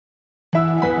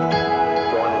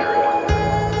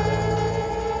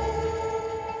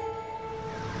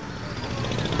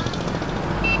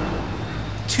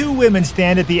women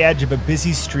stand at the edge of a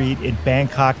busy street in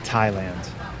Bangkok, Thailand.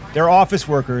 They're office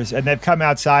workers, and they've come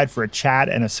outside for a chat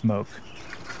and a smoke.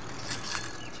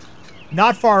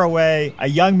 Not far away, a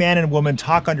young man and woman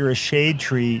talk under a shade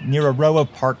tree near a row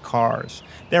of parked cars.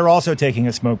 They're also taking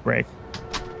a smoke break.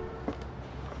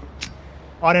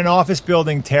 On an office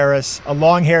building terrace, a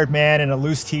long-haired man in a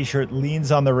loose t-shirt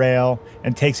leans on the rail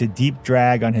and takes a deep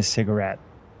drag on his cigarette.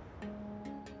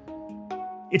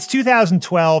 It's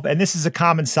 2012, and this is a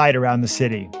common sight around the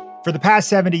city. For the past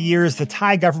 70 years, the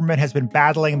Thai government has been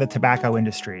battling the tobacco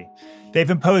industry. They've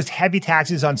imposed heavy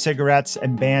taxes on cigarettes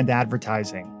and banned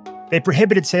advertising. They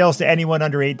prohibited sales to anyone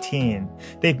under 18.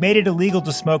 They've made it illegal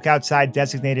to smoke outside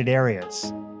designated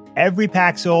areas. Every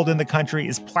pack sold in the country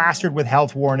is plastered with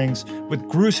health warnings, with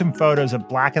gruesome photos of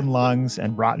blackened lungs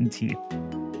and rotten teeth.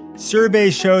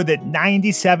 Surveys show that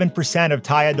 97% of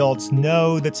Thai adults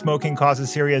know that smoking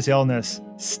causes serious illness.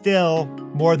 Still,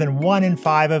 more than 1 in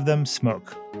 5 of them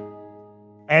smoke.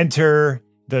 Enter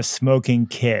the smoking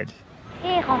kid.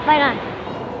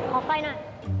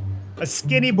 A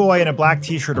skinny boy in a black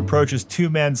t-shirt approaches two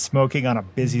men smoking on a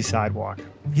busy sidewalk.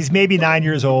 He's maybe 9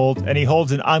 years old, and he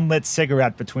holds an unlit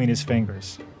cigarette between his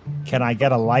fingers. "Can I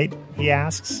get a light?" he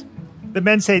asks. The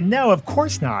men say, "No, of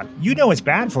course not. You know it's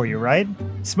bad for you, right?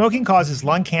 Smoking causes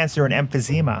lung cancer and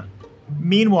emphysema."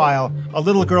 Meanwhile, a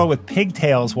little girl with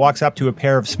pigtails walks up to a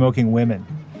pair of smoking women.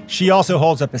 She also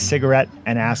holds up a cigarette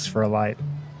and asks for a light.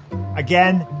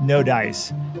 Again, no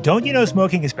dice. "Don't you know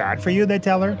smoking is bad for you?" they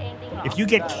tell her. "If you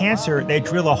get cancer, they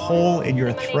drill a hole in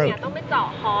your throat."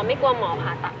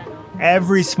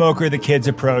 Every smoker the kids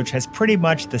approach has pretty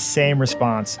much the same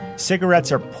response.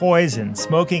 "Cigarettes are poison.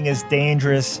 Smoking is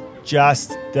dangerous.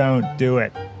 Just don't do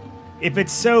it." "If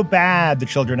it's so bad," the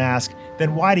children ask,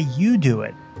 "then why do you do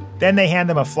it?" Then they hand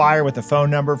them a flyer with a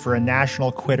phone number for a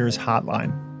national quitters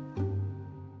hotline.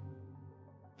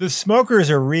 The smokers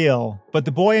are real, but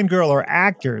the boy and girl are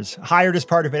actors hired as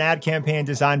part of an ad campaign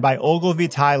designed by Ogilvy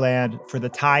Thailand for the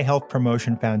Thai Health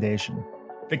Promotion Foundation.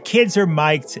 The kids are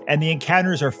mic'd and the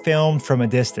encounters are filmed from a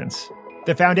distance.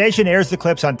 The foundation airs the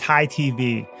clips on Thai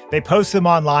TV. They post them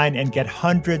online and get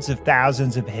hundreds of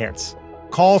thousands of hits.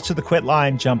 Calls to the quit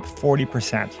line jump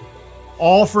 40%.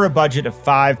 All for a budget of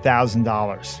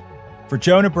 $5,000. For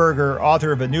Jonah Berger,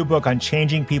 author of a new book on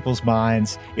changing people's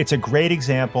minds, it's a great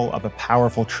example of a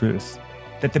powerful truth.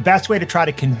 That the best way to try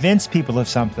to convince people of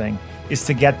something is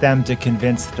to get them to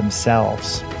convince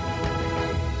themselves.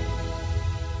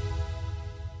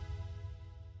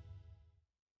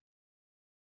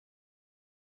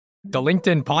 The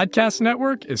LinkedIn Podcast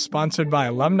Network is sponsored by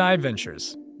Alumni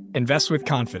Ventures. Invest with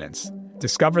confidence.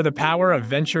 Discover the power of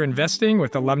venture investing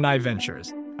with Alumni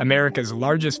Ventures, America's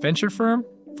largest venture firm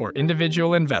for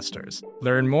individual investors.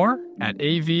 Learn more at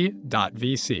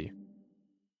av.vc.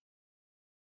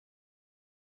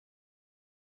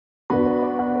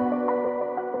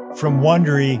 From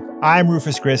Wondery, I'm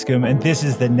Rufus Griscom, and this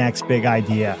is The Next Big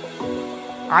Idea.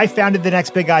 I founded the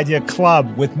Next Big Idea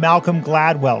Club with Malcolm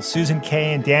Gladwell, Susan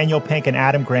Cain, Daniel Pink, and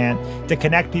Adam Grant to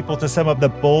connect people to some of the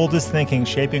boldest thinking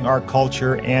shaping our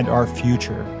culture and our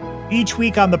future. Each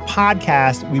week on the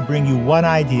podcast, we bring you one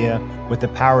idea with the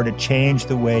power to change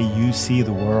the way you see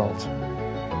the world.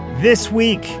 This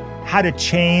week, how to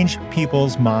change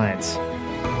people's minds.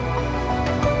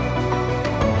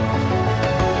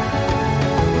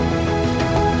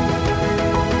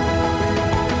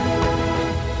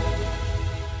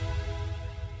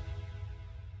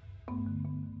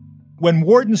 When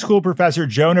Wharton School professor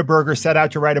Jonah Berger set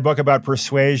out to write a book about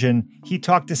persuasion, he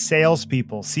talked to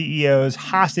salespeople, CEOs,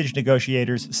 hostage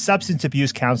negotiators, substance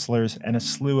abuse counselors, and a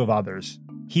slew of others.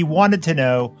 He wanted to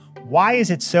know, why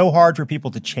is it so hard for people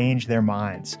to change their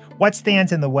minds? What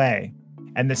stands in the way?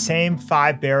 And the same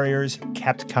 5 barriers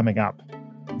kept coming up.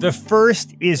 The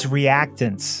first is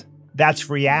reactance. That's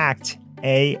react,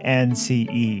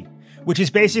 A-N-C-E, which is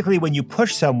basically when you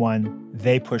push someone,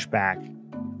 they push back.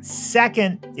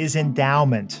 Second is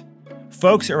endowment.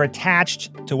 Folks are attached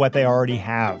to what they already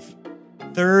have.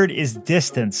 Third is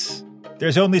distance.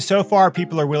 There's only so far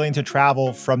people are willing to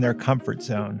travel from their comfort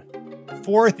zone.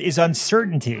 Fourth is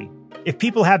uncertainty. If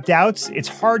people have doubts, it's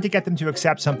hard to get them to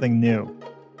accept something new.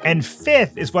 And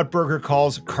fifth is what Berger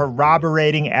calls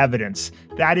corroborating evidence.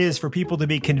 That is, for people to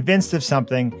be convinced of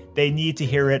something, they need to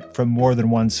hear it from more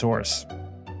than one source.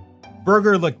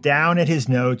 Berger looked down at his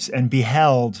notes and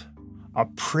beheld a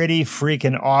pretty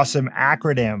freaking awesome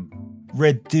acronym.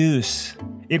 REDUCE.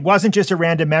 It wasn't just a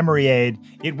random memory aid.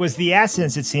 It was the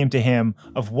essence, it seemed to him,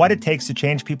 of what it takes to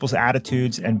change people's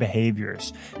attitudes and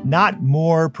behaviors. Not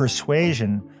more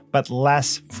persuasion, but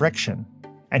less friction.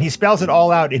 And he spells it all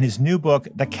out in his new book,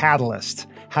 The Catalyst,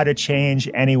 how to change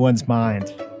anyone's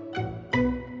mind.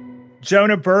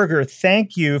 Jonah Berger,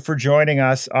 thank you for joining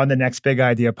us on the Next Big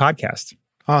Idea podcast.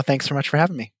 Oh, thanks so much for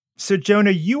having me. So,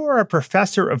 Jonah, you are a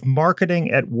professor of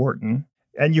marketing at Wharton,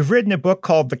 and you've written a book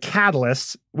called The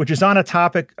Catalyst, which is on a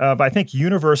topic of, I think,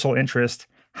 universal interest,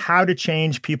 how to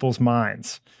change people's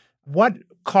minds. What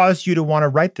caused you to want to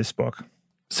write this book?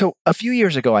 So a few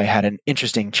years ago, I had an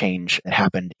interesting change that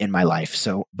happened in my life.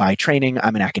 So by training,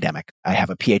 I'm an academic. I have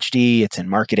a PhD. It's in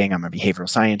marketing. I'm a behavioral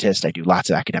scientist. I do lots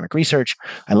of academic research.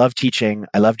 I love teaching.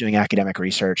 I love doing academic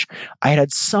research. I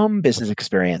had some business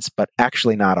experience, but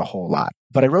actually not a whole lot.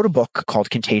 But I wrote a book called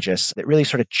Contagious that really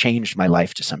sort of changed my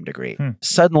life to some degree.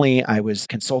 Suddenly, I was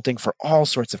consulting for all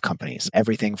sorts of companies,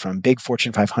 everything from big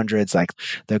Fortune 500s like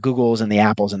the Googles and the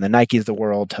Apples and the Nikes of the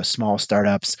world to small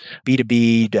startups,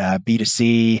 B2B,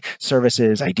 B2C,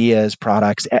 services, ideas,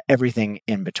 products, everything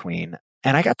in between.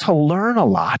 And I got to learn a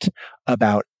lot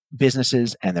about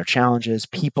businesses and their challenges,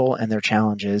 people and their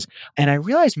challenges. And I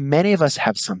realized many of us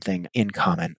have something in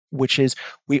common, which is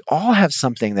we all have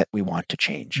something that we want to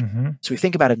change. So we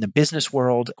think about it in the business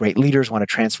world. Great leaders want to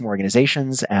transform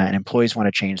organizations and employees want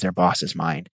to change their boss's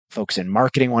mind. Folks in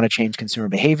marketing want to change consumer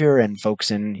behavior, and folks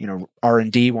in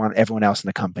R&D want everyone else in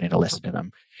the company to listen to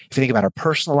them. If you think about our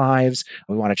personal lives,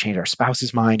 we want to change our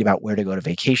spouse's mind about where to go to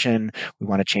vacation. We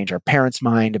want to change our parents'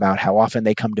 mind about how often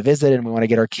they come to visit, and we want to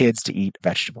get our kids to eat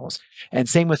vegetables. And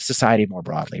same with society more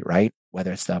broadly, right?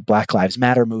 Whether it's the Black Lives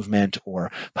Matter movement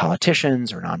or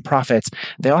politicians or nonprofits,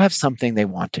 they all have something they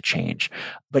want to change.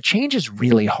 But change is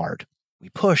really hard. We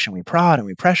push and we prod and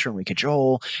we pressure and we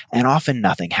cajole, and often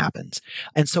nothing happens.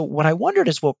 And so what I wondered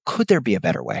is, well, could there be a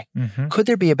better way? Could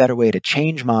there be a better way to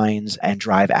change minds and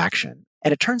drive action?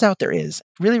 And it turns out there is.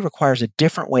 It really requires a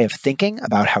different way of thinking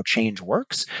about how change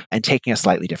works and taking a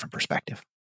slightly different perspective.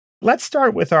 Let's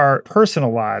start with our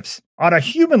personal lives. On a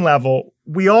human level,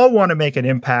 we all want to make an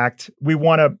impact. We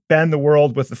want to bend the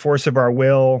world with the force of our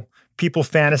will. People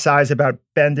fantasize about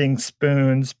bending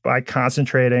spoons by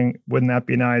concentrating. Wouldn't that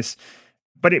be nice?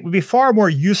 But it would be far more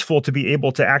useful to be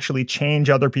able to actually change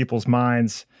other people's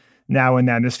minds now and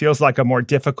then. This feels like a more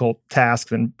difficult task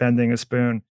than bending a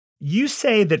spoon. You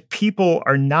say that people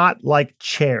are not like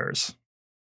chairs.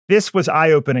 This was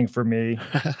eye-opening for me.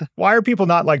 Why are people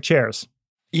not like chairs?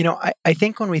 I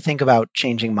think when we think about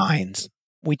changing minds,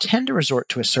 we tend to resort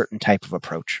to a certain type of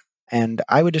approach. And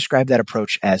I would describe that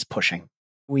approach as pushing.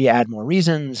 We add more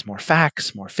reasons, more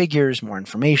facts, more figures, more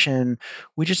information.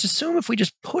 We just assume if we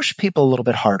just push people a little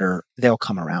bit harder, they'll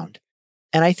come around.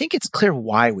 And I think it's clear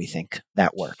why we think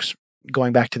that works.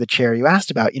 Going back to the chair you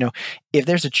asked about, if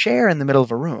there's a chair in the middle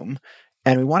of a room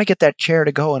and we want to get that chair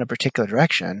to go in a particular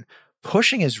direction,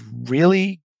 pushing is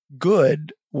really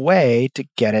good way to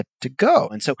get it to go.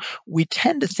 And so we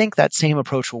tend to think that same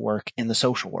approach will work in the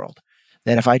social world.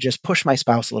 That if I just push my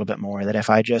spouse a little bit more, that if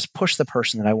I just push the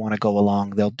person that I want to go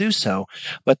along, they'll do so.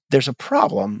 But there's a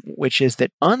problem, which is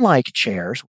that unlike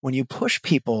chairs, when you push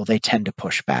people, they tend to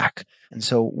push back. And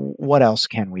so what else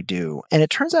can we do? And it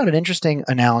turns out an interesting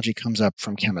analogy comes up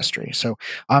from chemistry. So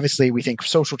obviously we think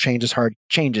social change is hard.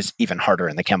 Change is even harder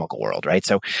in the chemical world, right?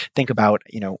 So think about,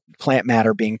 plant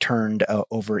matter being turned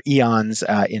over eons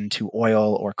into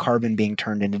oil, or carbon being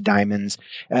turned into diamonds.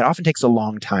 It often takes a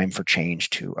long time for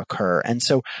change to occur. And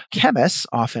so chemists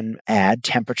often add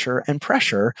temperature and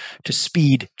pressure to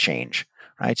speed change.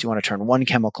 Right? So you want to turn one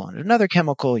chemical into another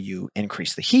chemical, you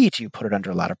increase the heat, you put it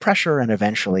under a lot of pressure, and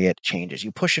eventually it changes.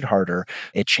 You push it harder,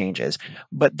 it changes.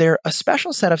 But they're a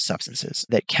special set of substances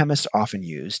that chemists often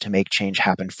use to make change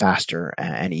happen faster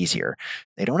and easier.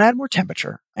 They don't add more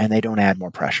temperature and they don't add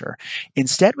more pressure.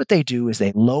 Instead, what they do is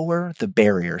they lower the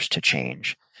barriers to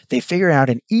change. They figure out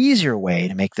an easier way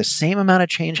to make the same amount of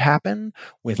change happen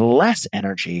with less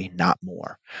energy, not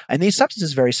more. And these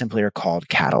substances very simply are called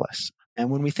catalysts. And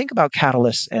when we think about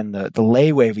catalysts and the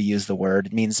lay way we use the word,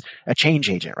 it means a change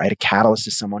agent, right? A catalyst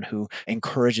is someone who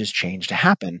encourages change to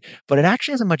happen, but it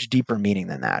actually has a much deeper meaning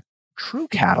than that. True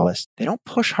catalysts, they don't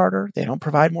push harder, they don't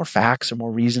provide more facts or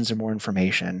more reasons or more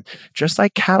information. Just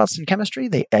like catalysts in chemistry,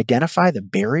 they identify the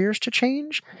barriers to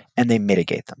change and they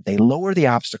mitigate them. They lower the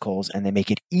obstacles and they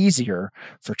make it easier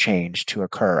for change to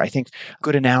occur. I think a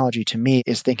good analogy to me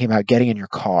is thinking about getting in your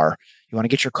car. You want to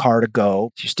get your car to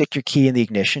go. You stick your key in the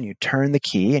ignition, you turn the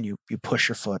key, and you push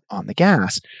your foot on the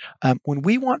gas. When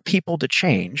we want people to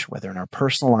change, whether in our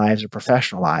personal lives or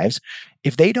professional lives,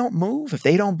 if they don't move, if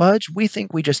they don't budge, we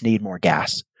think we just need more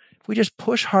gas. If we just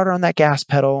push harder on that gas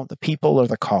pedal, the people or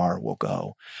the car will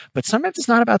go. But sometimes it's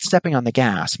not about stepping on the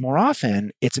gas. More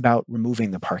often, it's about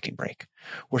removing the parking brake.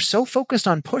 We're so focused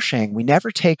on pushing, we never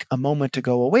take a moment to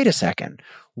go, well, wait a second.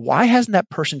 Why hasn't that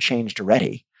person changed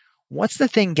already? What's the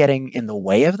thing getting in the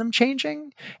way of them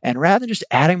changing? And rather than just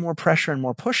adding more pressure and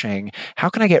more pushing, how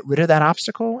can I get rid of that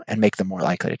obstacle and make them more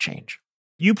likely to change?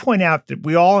 You point out that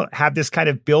we all have this kind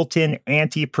of built-in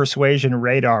anti-persuasion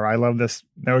radar. I love this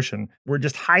notion. We're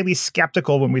just highly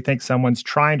skeptical when we think someone's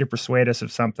trying to persuade us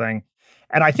of something.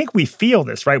 And I think we feel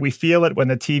this, right? We feel it when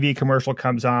the TV commercial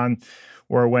comes on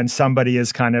or when somebody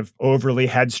is kind of overly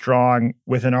headstrong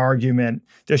with an argument.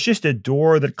 There's just a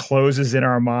door that closes in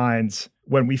our minds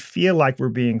when we feel like we're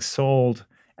being sold.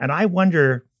 And I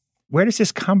wonder, where does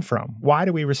this come from? Why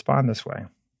do we respond this way?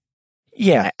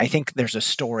 Yeah, I think there's a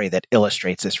story that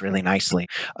illustrates this really nicely.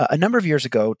 A number of years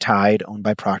ago, Tide, owned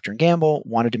by Procter & Gamble,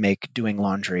 wanted to make doing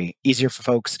laundry easier for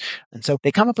folks. And so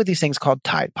they come up with these things called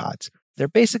Tide Pods. They're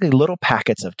basically little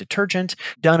packets of detergent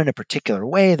done in a particular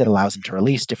way that allows them to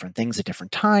release different things at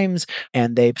different times.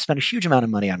 And they spent a huge amount of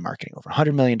money on marketing, over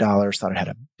 $100 million, thought it had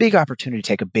a big opportunity to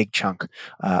take a big chunk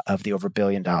of the over $1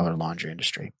 billion laundry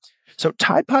industry. So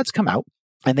Tide Pods come out.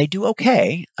 And they do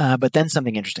okay, but then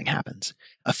something interesting happens.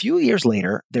 A few years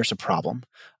later, there's a problem.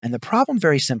 And the problem,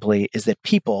 very simply, is that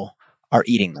people are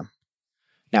eating them.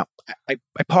 Now, I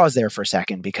pause there for a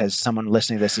second because someone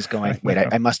listening to this is going, wait,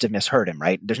 I must have misheard him,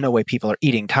 right? There's no way people are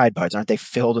eating Tide Pods. Aren't they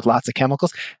filled with lots of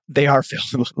chemicals? They are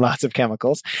filled with lots of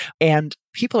chemicals. And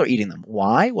people are eating them.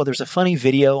 Why? Well, there's a funny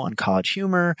video on College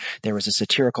Humor. There was a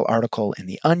satirical article in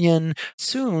The Onion.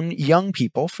 Soon, young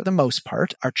people, for the most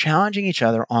part, are challenging each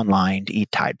other online to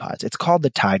eat Tide Pods. It's called the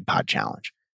Tide Pod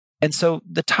Challenge. And so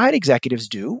the Tide executives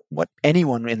do what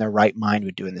anyone in their right mind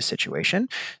would do in this situation.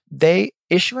 They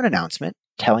issue an announcement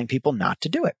telling people not to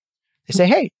do it. They say,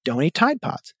 hey, don't eat Tide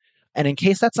Pods. And in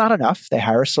case that's not enough, they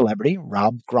hire a celebrity,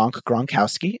 Rob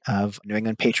Gronkowski of New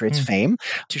England Patriots fame,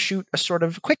 to shoot a sort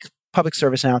of quick public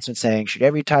service announcement saying, should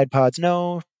every Tide Pods?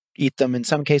 No. Eat them in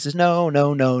some cases? No.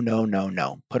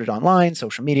 Put it online,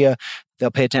 social media.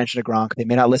 They'll pay attention to Gronk. They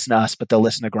may not listen to us, but they'll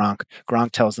listen to Gronk.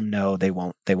 Gronk tells them no, they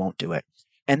won't do it.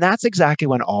 And that's exactly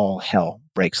when all hell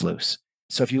breaks loose.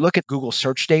 So if you look at Google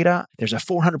search data, there's a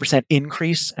 400%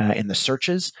 increase in the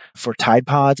searches for Tide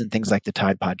Pods and things like the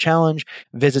Tide Pod Challenge.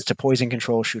 Visits to poison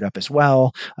control shoot up as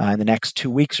well. In the next 2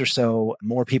 weeks or so,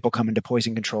 more people come into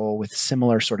poison control with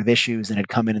similar sort of issues than had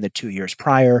come in the 2 years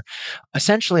prior.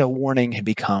 Essentially, a warning had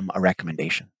become a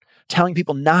recommendation. Telling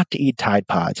people not to eat Tide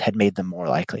Pods had made them more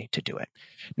likely to do it.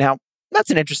 Now,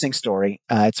 that's an interesting story.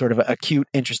 It's sort of a cute,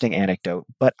 interesting anecdote,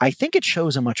 but I think it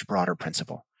shows a much broader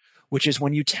principle, which is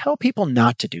when you tell people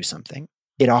not to do something,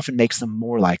 it often makes them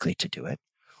more likely to do it.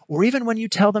 Or even when you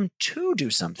tell them to do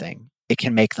something, it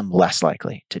can make them less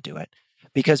likely to do it.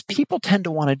 Because people tend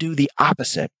to want to do the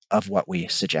opposite of what we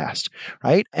suggest,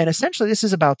 right? And essentially, this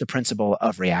is about the principle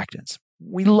of reactance.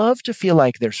 We love to feel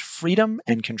like there's freedom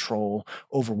and control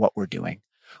over what we're doing.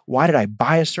 Why did I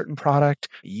buy a certain product,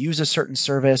 use a certain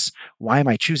service? Why am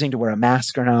I choosing to wear a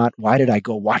mask or not? Why did I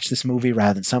go watch this movie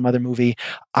rather than some other movie?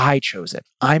 I chose it.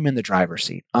 I'm in the driver's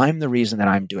seat. I'm the reason that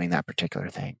I'm doing that particular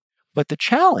thing. But the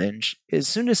challenge is as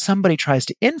soon as somebody tries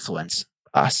to influence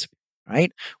us,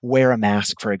 right? Wear a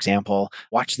mask, for example,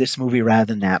 watch this movie rather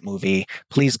than that movie,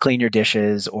 please clean your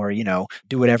dishes, or,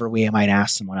 do whatever we might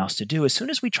ask someone else to do. As soon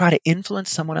as we try to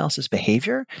influence someone else's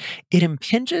behavior, it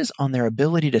impinges on their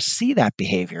ability to see that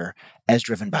behavior as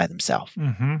driven by themselves.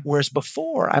 Mm-hmm. Whereas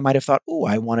before, I might have thought,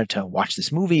 I wanted to watch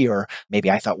this movie, or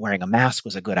maybe I thought wearing a mask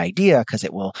was a good idea because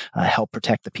it will help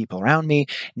protect the people around me.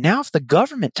 Now, if the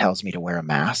government tells me to wear a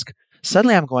mask,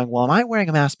 suddenly I'm going, well, am I wearing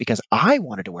a mask because I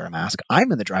wanted to wear a mask,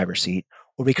 I'm in the driver's seat,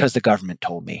 or because the government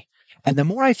told me? And the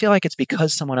more I feel like it's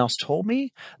because someone else told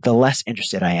me, the less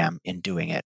interested I am in doing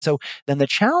it. So then the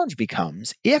challenge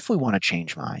becomes, if we want to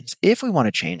change minds, if we want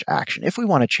to change action, if we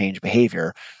want to change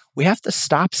behavior, we have to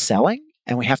stop selling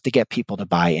and we have to get people to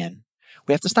buy in.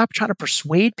 We have to stop trying to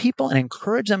persuade people and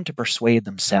encourage them to persuade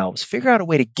themselves. Figure out a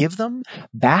way to give them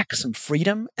back some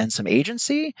freedom and some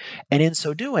agency, and in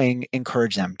so doing,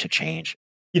 encourage them to change.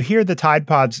 You hear the Tide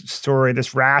Pods story,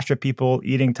 this rash of people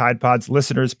eating Tide Pods.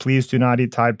 Listeners, please do not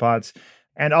eat Tide Pods.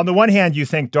 And on the one hand, you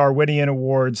think Darwinian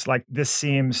awards, like this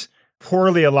seems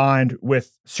poorly aligned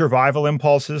with survival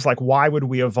impulses. Like, why would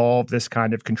we evolve this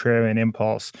kind of contrarian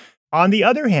impulse? On the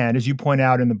other hand, as you point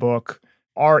out in the book,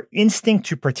 our instinct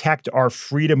to protect our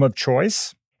freedom of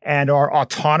choice and our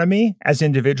autonomy as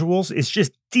individuals is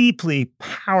just deeply,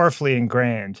 powerfully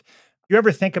ingrained. You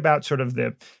ever think about sort of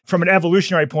from an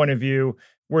evolutionary point of view,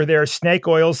 were there snake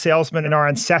oil salesmen in our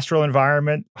ancestral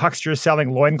environment, hucksters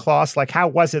selling loincloths? Like, how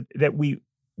was it that we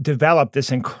developed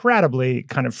this incredibly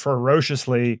kind of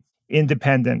ferociously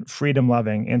independent,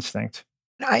 freedom-loving instinct?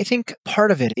 I think part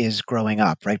of it is growing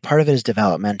up, right? Part of it is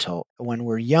developmental. When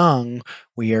we're young,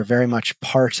 We are very much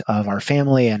part of our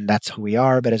family, and that's who we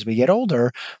are. But as we get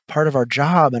older, part of our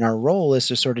job and our role is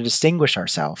to sort of distinguish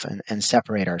ourselves and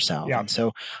separate ourselves. Yeah. And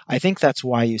so I think that's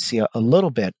why you see a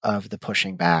little bit of the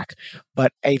pushing back.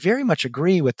 But I very much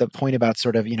agree with the point about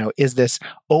sort of, is this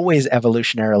always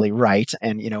evolutionarily right?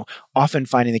 And, often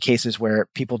finding the cases where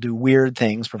people do weird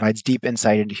things provides deep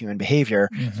insight into human behavior.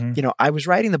 I was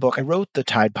writing the book. I wrote the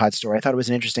Tide Pod story. I thought it was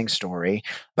an interesting story.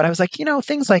 But I was like,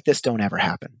 things like this don't ever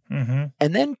happen.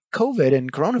 And then COVID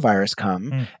and coronavirus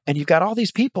come, and you've got all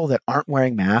these people that aren't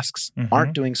wearing masks,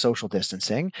 aren't doing social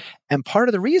distancing. And part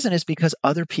of the reason is because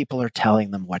other people are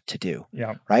telling them what to do,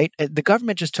 right? The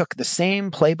government just took the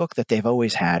same playbook that they've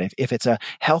always had. If it's a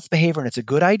health behavior and it's a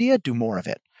good idea, do more of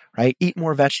it. Right? Eat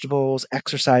more vegetables,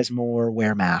 exercise more,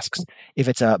 wear masks. If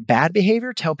it's a bad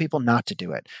behavior, tell people not to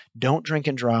do it. Don't drink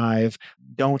and drive,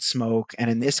 don't smoke, and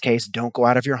in this case, don't go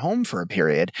out of your home for a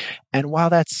period. And while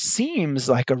that seems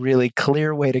like a really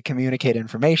clear way to communicate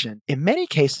information, in many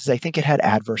cases, I think it had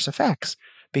adverse effects.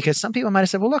 Because some people might have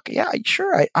said, well, look, yeah,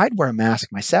 sure, I'd wear a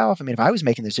mask myself. I mean, if I was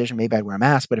making the decision, maybe I'd wear a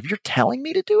mask. But if you're telling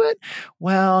me to do it,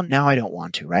 well, now I don't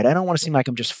want to, right? I don't want to seem like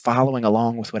I'm just following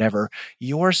along with whatever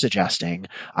you're suggesting.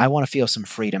 I want to feel some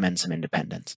freedom and some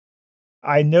independence.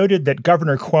 I noted that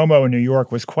Governor Cuomo in New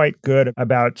York was quite good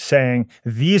about saying,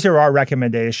 these are our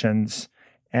recommendations,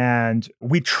 and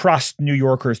we trust New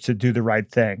Yorkers to do the right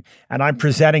thing. And I'm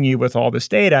presenting you with all this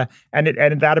data, and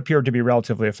that appeared to be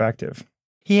relatively effective.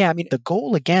 Yeah, I mean, the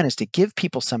goal, again, is to give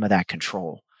people some of that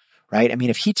control, right? I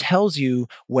mean, if he tells you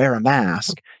wear a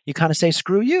mask, you kind of say,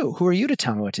 screw you. Who are you to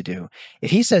tell me what to do? If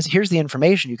he says, here's the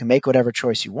information, you can make whatever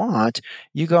choice you want,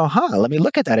 you go, let me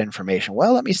look at that information.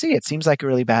 Well, let me see. It seems like a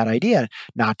really bad idea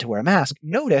not to wear a mask.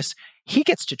 Notice he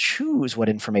gets to choose what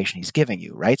information he's giving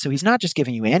you, right? So he's not just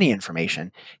giving you any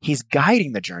information. He's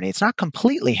guiding the journey. It's not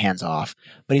completely hands-off,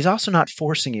 but he's also not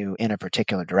forcing you in a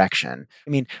particular direction.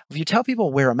 I mean, if you tell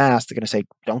people wear a mask, they're going to say,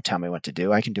 don't tell me what to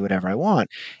do. I can do whatever I want.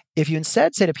 If you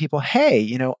instead say to people,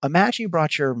 hey, imagine you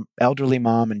brought your elderly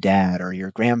mom and dad or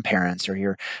your grandparents or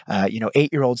your,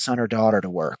 8-year-old son or daughter to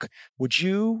work. Would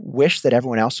you wish that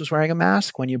everyone else was wearing a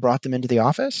mask when you brought them into the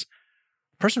office?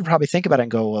 Person would probably think about it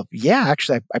and go, well, yeah,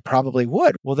 actually, I probably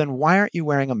would. Well, then why aren't you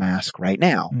wearing a mask right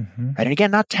now? Right? And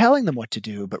again, not telling them what to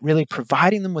do, but really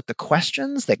providing them with the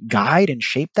questions that guide and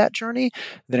shape that journey,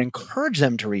 that encourage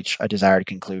them to reach a desired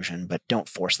conclusion, but don't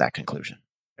force that conclusion.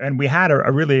 And we had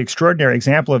a really extraordinary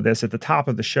example of this at the top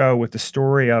of the show with the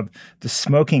story of the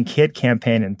Smoking Kid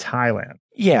campaign in Thailand.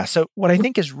 Yeah. So what I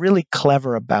think is really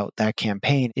clever about that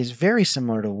campaign is very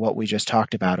similar to what we just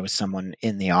talked about with someone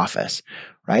in the office,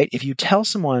 right? If you tell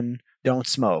someone don't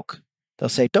smoke, they'll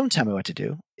say, don't tell me what to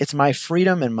do. It's my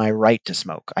freedom and my right to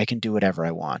smoke. I can do whatever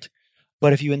I want.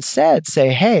 But if you instead say,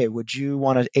 hey, would you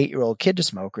want an 8-year-old kid to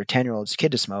smoke or a 10-year-old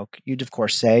kid to smoke? You'd, of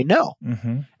course, say no.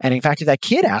 And in fact, if that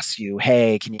kid asks you,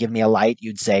 hey, can you give me a light?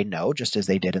 You'd say no, just as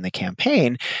they did in the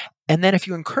campaign. And then if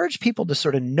you encourage people to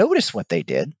sort of notice what they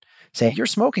did, say, you're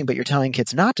smoking, but you're telling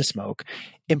kids not to smoke,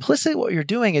 implicitly what you're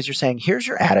doing is you're saying, here's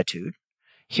your attitude,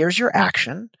 here's your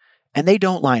action, and they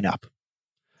don't line up.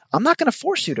 I'm not going to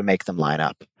force you to make them line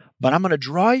up, but I'm going to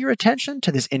draw your attention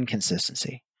to this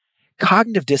inconsistency.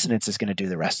 Cognitive dissonance is going to do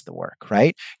the rest of the work,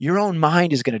 right? Your own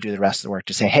mind is going to do the rest of the work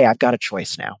to say, hey, I've got a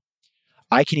choice now.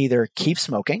 I can either keep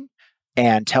smoking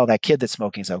and tell that kid that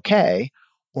smoking is okay,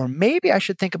 or maybe I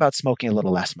should think about smoking a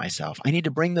little less myself. I need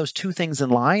to bring those two things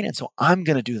in line, and so I'm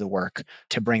going to do the work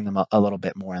to bring them a little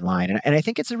bit more in line. And I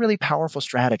think it's a really powerful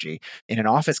strategy. In an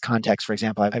office context, for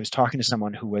example, I was talking to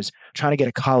someone who was trying to get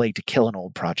a colleague to kill an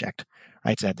old project.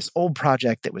 Right? So I had this old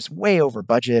project that was way over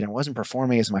budget and wasn't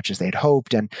performing as much as they'd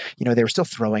hoped. And, they were still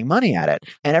throwing money at it.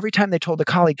 And every time they told the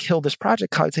colleague, kill this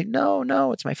project, colleague would say,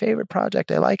 no, it's my favorite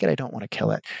project. I like it. I don't want to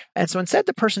kill it. And so instead,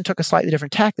 the person took a slightly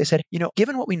different tack. They said,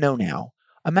 given what we know now,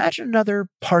 imagine another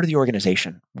part of the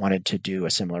organization wanted to do a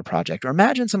similar project, or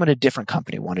imagine someone at a different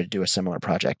company wanted to do a similar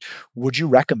project. Would you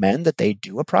recommend that they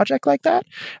do a project like that?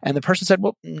 And the person said,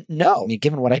 well, no. I mean,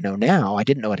 given what I know now, I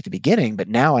didn't know it at the beginning, but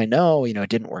now I know, it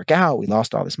didn't work out. We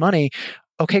lost all this money.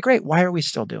 Okay, great. Why are we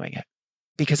still doing it?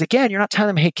 Because again, you're not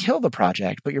telling them, hey, kill the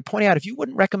project, but you're pointing out, if you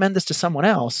wouldn't recommend this to someone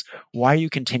else, why are you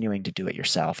continuing to do it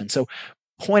yourself? And so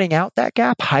pointing out that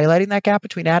gap, highlighting that gap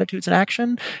between attitudes and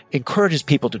action, encourages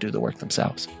people to do the work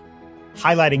themselves.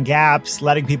 Highlighting gaps,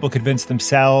 letting people convince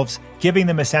themselves, giving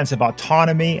them a sense of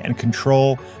autonomy and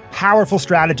control, powerful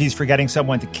strategies for getting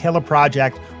someone to kill a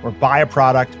project or buy a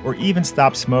product or even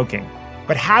stop smoking.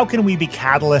 But how can we be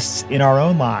catalysts in our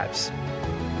own lives?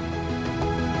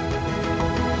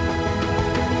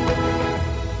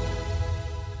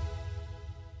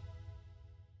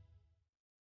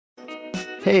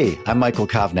 Hey, I'm Michael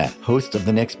Kovnat, host of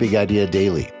The Next Big Idea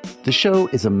Daily. The show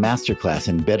is a masterclass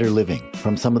in better living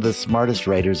from some of the smartest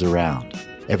writers around.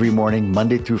 Every morning,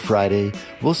 Monday through Friday,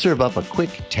 we'll serve up a quick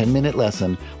 10-minute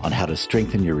lesson on how to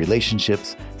strengthen your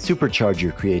relationships, supercharge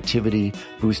your creativity,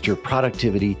 boost your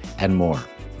productivity, and more.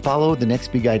 Follow The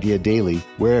Next Big Idea Daily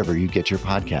wherever you get your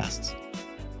podcasts.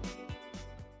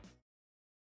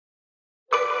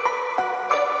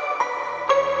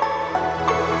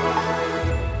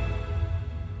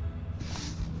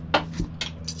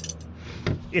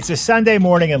 It's a Sunday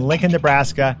morning in Lincoln,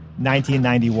 Nebraska,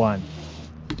 1991.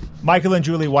 Michael and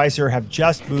Julie Weiser have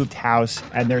just moved house,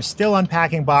 and they're still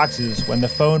unpacking boxes when the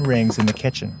phone rings in the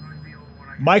kitchen.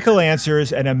 Michael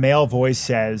answers, and a male voice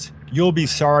says, "You'll be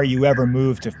sorry you ever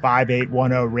moved to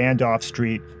 5810 Randolph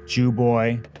Street, Jew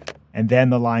boy." And then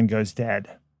the line goes dead.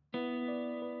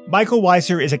 Michael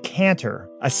Weiser is a cantor,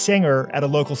 a singer at a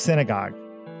local synagogue.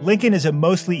 Lincoln is a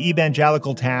mostly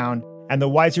evangelical town, and the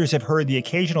Weisers have heard the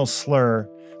occasional slur,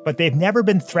 but they've never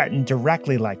been threatened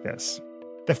directly like this.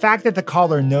 The fact that the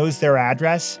caller knows their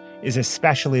address is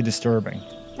especially disturbing.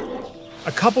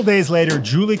 A couple days later,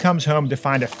 Julie comes home to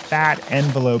find a fat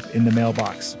envelope in the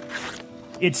mailbox.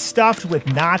 It's stuffed with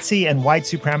Nazi and white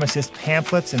supremacist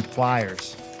pamphlets and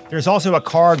flyers. There's also a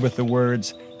card with the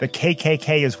words, "The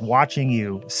KKK is watching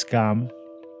you, scum."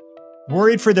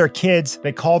 Worried for their kids,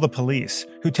 they call the police,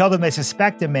 who tell them they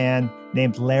suspect a man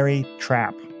named Larry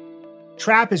Trapp.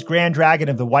 Trapp is Grand Dragon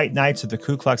of the White Knights of the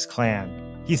Ku Klux Klan.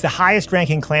 He's the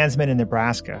highest-ranking Klansman in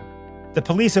Nebraska. The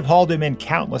police have hauled him in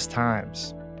countless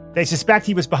times. They suspect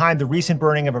he was behind the recent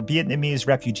burning of a Vietnamese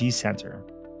refugee center.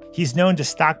 He's known to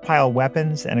stockpile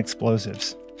weapons and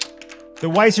explosives. The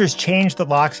Weisers change the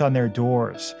locks on their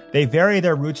doors. They vary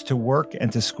their routes to work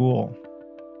and to school.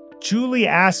 Julie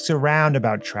asks around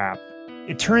about Trapp.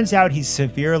 It turns out he's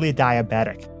severely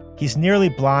diabetic. He's nearly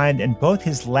blind, and both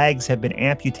his legs have been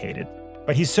amputated.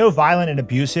 But he's so violent and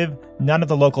abusive, none of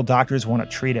the local doctors want to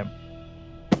treat him.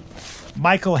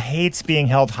 Michael hates being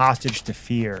held hostage to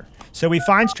fear, so he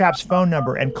finds Trapp's phone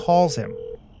number and calls him.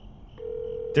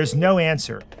 There's no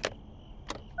answer.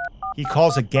 He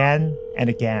calls again and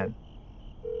again.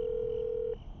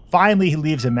 Finally, he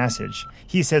leaves a message.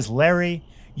 He says, "Larry,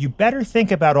 you better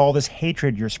think about all this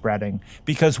hatred you're spreading,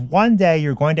 because one day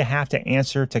you're going to have to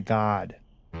answer to God."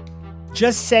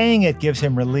 Just saying it gives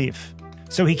him relief.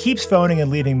 So he keeps phoning and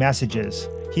leaving messages.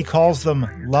 He calls them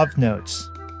love notes.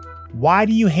 "Why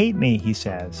do you hate me?" he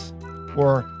says.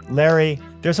 Or, "Larry,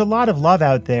 there's a lot of love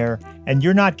out there, and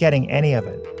you're not getting any of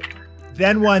it."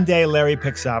 Then one day, Larry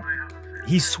picks up.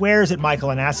 He swears at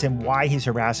Michael and asks him why he's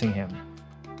harassing him.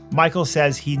 Michael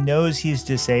says he knows he's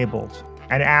disabled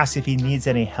and asks if he needs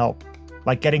any help,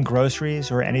 like getting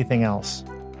groceries or anything else.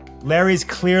 Larry's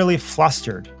clearly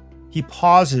flustered. He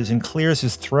pauses and clears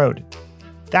his throat.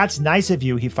 "That's nice of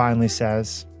you," he finally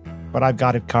says, "but I've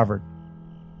got it covered."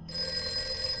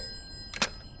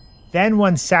 Then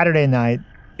one Saturday night,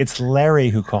 it's Larry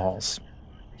who calls.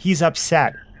 He's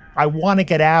upset. "I want to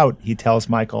get out," he tells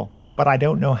Michael, "but I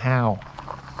don't know how."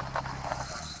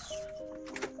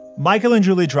 Michael and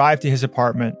Julie drive to his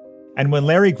apartment, and when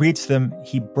Larry greets them,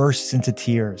 he bursts into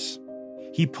tears.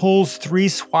 He pulls 3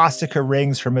 swastika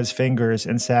rings from his fingers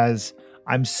and says,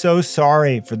 "I'm so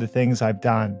sorry for the things I've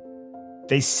done."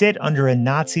 They sit under a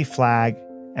Nazi flag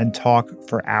and talk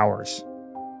for hours.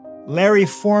 Larry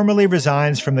formally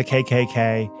resigns from the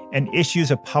KKK and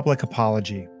issues a public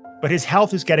apology. But his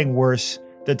health is getting worse.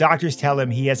 The doctors tell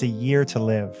him he has a year to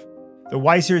live. The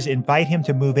Weisers invite him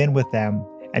to move in with them,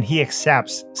 and he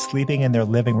accepts, sleeping in their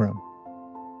living room.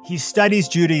 He studies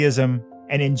Judaism,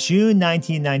 and in June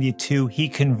 1992, he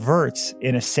converts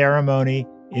in a ceremony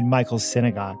in Michael's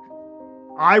synagogue.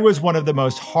 "I was one of the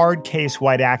most hard-case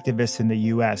white activists in the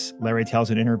U.S., Larry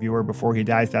tells an interviewer before he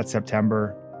dies that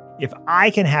September. "If I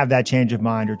can have that change of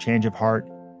mind or change of heart,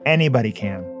 anybody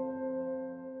can."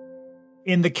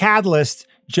 In The Catalyst,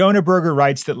 Jonah Berger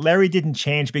writes that Larry didn't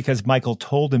change because Michael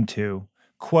told him to.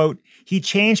 Quote, "He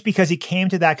changed because he came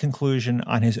to that conclusion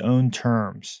on his own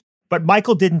terms." But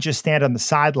Michael didn't just stand on the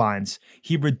sidelines.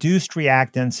 He reduced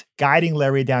reactance, guiding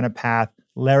Larry down a path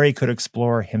Larry could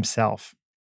explore himself.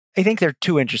 I think there are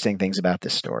 2 interesting things about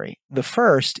this story. The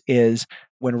first is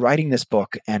when writing this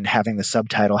book and having the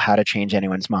subtitle, How to Change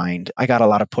Anyone's Mind, I got a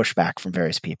lot of pushback from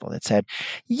various people that said,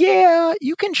 yeah,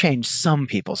 you can change some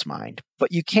people's mind,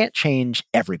 but you can't change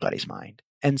everybody's mind.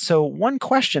 And so one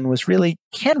question was really,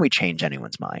 can we change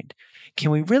anyone's mind? Can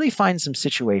we really find some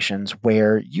situations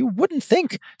where you wouldn't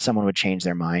think someone would change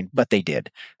their mind, but they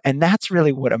did? And that's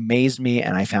really what amazed me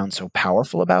and I found so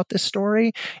powerful about this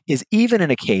story, is even in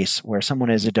a case where someone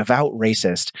is a devout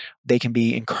racist, they can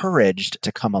be encouraged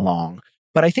to come along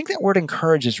But I think that word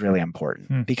encourage is really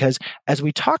important because as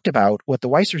we talked about, what the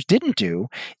Weissers didn't do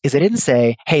is they didn't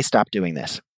say, hey, stop doing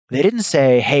this. They didn't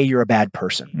say, hey, you're a bad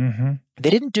person. They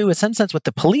didn't do, in some sense, what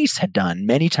the police had done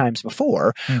many times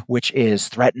before, which is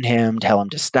threaten him, tell him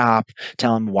to stop,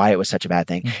 tell him why it was such a bad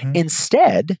thing.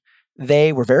 Instead,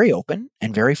 they were very open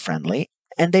and very friendly.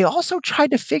 And they also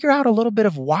tried to figure out a little bit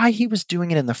of why he was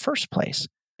doing it in the first place.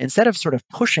 Instead of sort of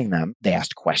pushing them, they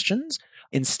asked questions.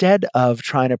 Instead of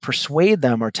trying to persuade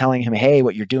them or telling him, hey,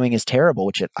 what you're doing is terrible,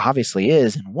 which it obviously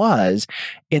is and was,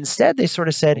 instead they sort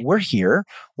of said, we're here,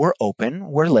 we're open,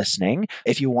 we're listening.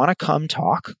 If you want to come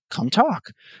talk, come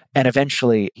talk. And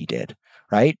eventually he did,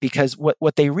 right? Because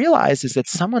what they realized is that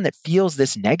someone that feels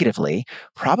this negatively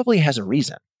probably has a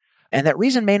reason. And that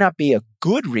reason may not be a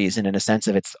good reason in a sense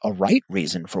of it's a right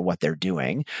reason for what they're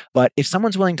doing. But if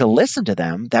someone's willing to listen to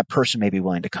them, that person may be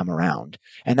willing to come around.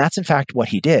 And that's in fact what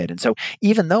he did. And so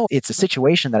even though it's a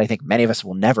situation that I think many of us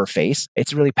will never face,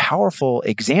 it's a really powerful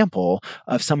example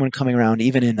of someone coming around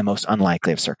even in the most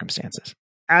unlikely of circumstances.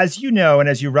 As you know, and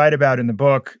as you write about in the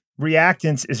book,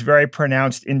 reactance is very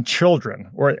pronounced in children,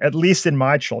 or at least in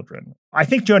my children. I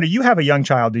think, Jonah, you have a young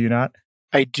child, do you not?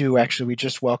 I do, actually. We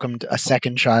just welcomed a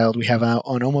second child. We have an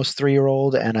almost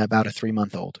 3-year-old and about a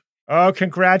 3-month-old. Oh,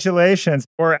 congratulations.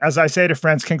 Or as I say to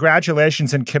friends,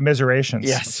 congratulations and commiserations.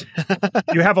 Yes.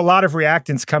 You have a lot of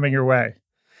reactance coming your way.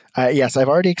 Yes, I've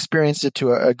already experienced it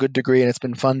to a good degree, and it's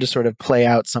been fun to sort of play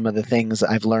out some of the things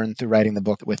I've learned through writing the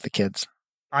book with the kids.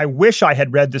 I wish I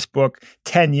had read this book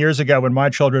 10 years ago when my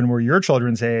children were your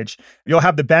children's age. You'll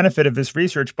have the benefit of this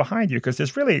research behind you because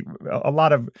there's really a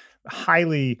lot of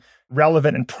highly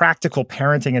relevant and practical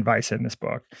parenting advice in this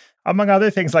book. Among other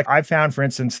things, like I found, for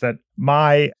instance, that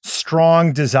my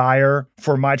strong desire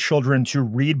for my children to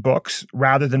read books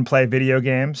rather than play video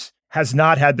games has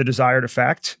not had the desired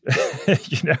effect.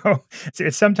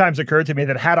 It's sometimes occurred to me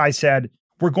that had I said,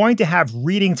 we're going to have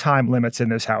reading time limits in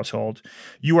this household.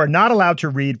 You are not allowed to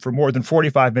read for more than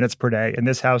 45 minutes per day in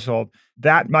this household.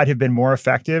 That might have been more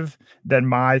effective than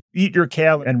my eat your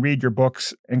kale and read your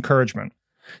books encouragement.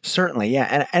 Certainly, yeah.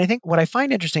 And I think what I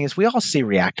find interesting is we all see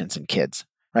reactance in kids,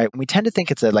 right? We tend to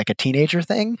think it's like a teenager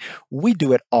thing. We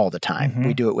do it all the time.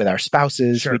 We do it with our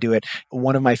spouses. Sure. We do it.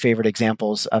 One of my favorite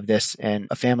examples of this in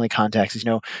a family context is,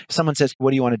 if someone says,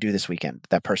 what do you want to do this weekend?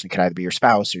 That person could either be your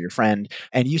spouse or your friend.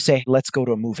 And you say, let's go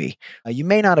to a movie. You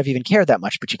may not have even cared that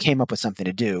much, but you came up with something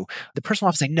to do. The person will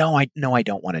often say, no, I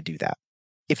don't want to do that.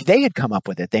 If they had come up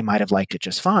with it, they might have liked it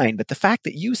just fine. But the fact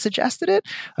that you suggested it,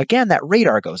 again, that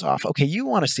radar goes off. Okay, you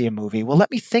want to see a movie. Well,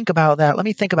 let me think about that. Let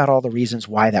me think about all the reasons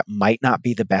why that might not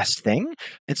be the best thing.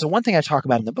 And so one thing I talk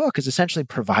about in the book is essentially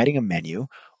providing a menu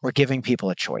or giving people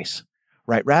a choice,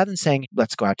 right? Rather than saying,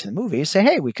 let's go out to the movies, say,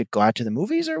 hey, we could go out to the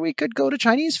movies or we could go to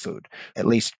Chinese food. At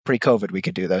least pre-COVID, we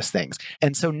could do those things.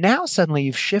 And so now suddenly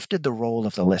you've shifted the role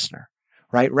of the listener.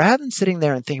 Right? Rather than sitting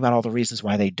there and thinking about all the reasons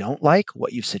why they don't like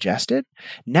what you've suggested,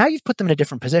 now you've put them in a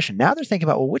different position. Now they're thinking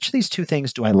about, well, which of these two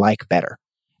things do I like better?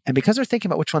 And because they're thinking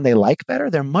about which one they like better,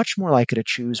 they're much more likely to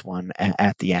choose one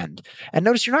at the end. And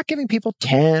notice you're not giving people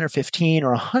 10 or 15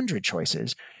 or 100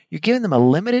 choices. You're giving them a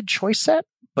limited choice set,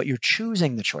 but you're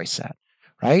choosing the choice set.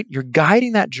 Right? You're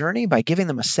guiding that journey by giving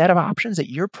them a set of options that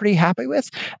you're pretty happy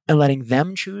with and letting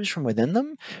them choose from within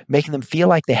them, making them feel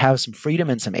like they have some freedom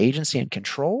and some agency and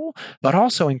control, but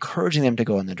also encouraging them to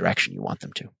go in the direction you want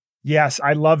them to. Yes,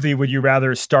 I love the would you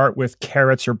rather start with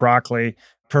carrots or broccoli,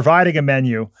 providing a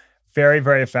menu, very,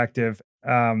 very effective.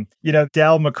 Del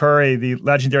McCoury, the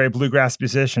legendary bluegrass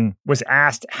musician, was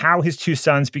asked how his two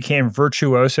sons became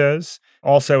virtuosos,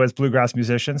 also as bluegrass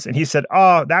musicians. And he said,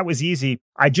 oh, that was easy.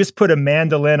 I just put a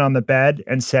mandolin on the bed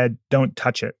and said, don't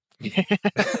touch it.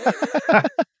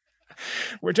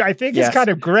 Which I think is kind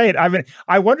of great. I mean,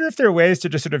 I wonder if there are ways to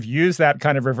just sort of use that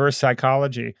kind of reverse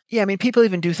psychology. Yeah, I mean, people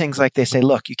even do things like they say,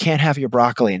 look, you can't have your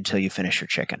broccoli until you finish your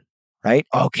chicken. Right?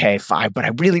 Okay, fine, but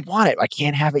I really want it. I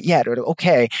can't have it yet. Or,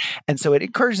 okay. And so it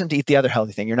encourages them to eat the other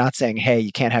healthy thing. You're not saying, hey,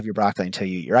 you can't have your broccoli until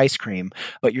you eat your ice cream,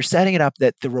 but you're setting it up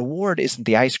that the reward isn't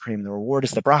the ice cream. The reward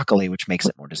is the broccoli, which makes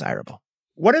it more desirable.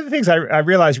 One of the things I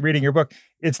realized reading your book,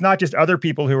 it's not just other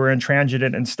people who are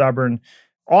intransigent and stubborn.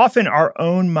 Often our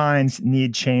own minds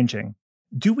need changing.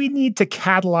 Do we need to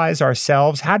catalyze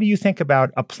ourselves? How do you think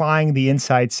about applying the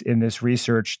insights in this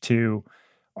research to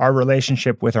our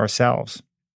relationship with ourselves?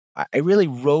 I really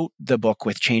wrote the book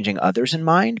with changing others in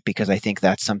mind because I think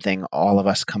that's something all of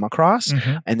us come across.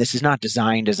 And this is not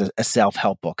designed as a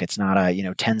self-help book. It's not a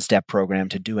 10-step program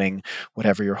to doing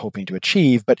whatever you're hoping to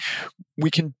achieve, but we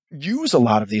can use a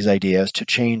lot of these ideas to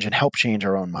change and help change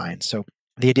our own minds. So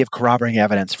The idea of corroborating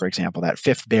evidence, for example, that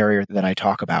fifth barrier that I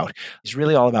talk about, is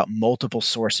really all about multiple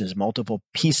sources, multiple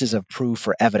pieces of proof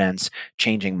or evidence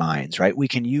changing minds, right? We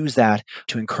can use that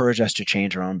to encourage us to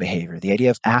change our own behavior. The idea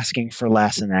of asking for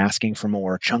less and asking for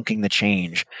more, chunking the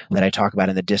change that I talk about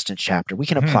in the distance chapter, we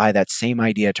can apply that same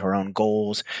idea to our own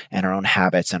goals and our own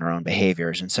habits and our own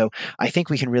behaviors. And so I think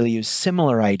we can really use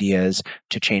similar ideas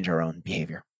to change our own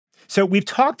behavior. So we've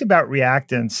talked about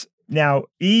reactance. Now,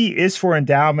 E is for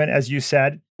endowment, as you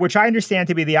said, which I understand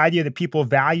to be the idea that people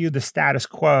value the status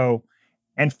quo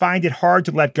and find it hard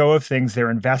to let go of things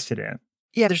they're invested in.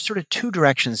 Yeah, there's sort of two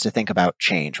directions to think about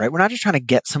change, right? We're not just trying to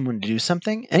get someone to do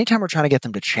something. Anytime we're trying to get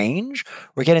them to change,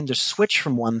 we're getting them to switch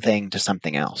from one thing to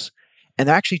something else. And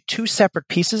there are actually two separate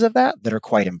pieces of that are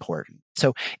quite important.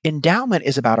 So endowment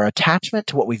is about our attachment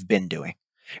to what we've been doing.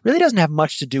 It really doesn't have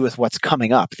much to do with what's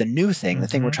coming up, the new thing, the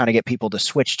thing we're trying to get people to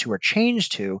switch to or change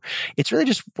to. It's really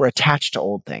just we're attached to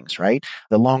old things, right?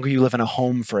 The longer you live in a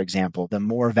home, for example, the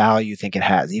more value you think it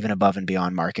has, even above and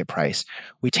beyond market price.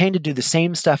 We tend to do the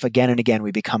same stuff again and again.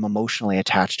 We become emotionally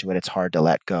attached to it. It's hard to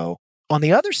let go. On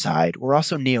the other side, we're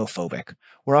also neophobic.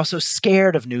 We're also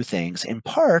scared of new things, in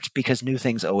part because new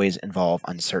things always involve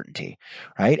uncertainty,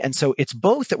 right? And so it's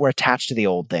both that we're attached to the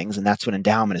old things, and that's what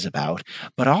endowment is about,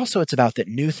 but also it's about that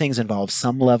new things involve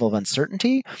some level of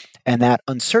uncertainty, and that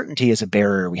uncertainty is a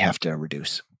barrier we have to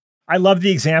reduce. I love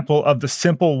the example of the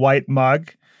simple white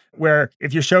mug, where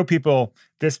if you show people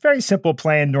this very simple,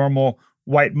 plain, normal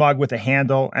white mug with a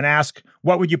handle and ask,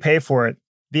 what would you pay for it?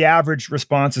 The average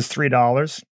response is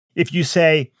 $3. If you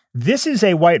say, this is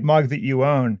a white mug that you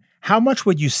own, how much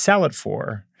would you sell it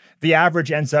for? The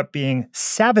average ends up being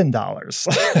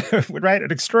 $7, right?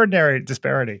 An extraordinary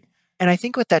disparity. And I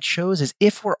think what that shows is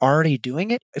if we're already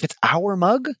doing it, if it's our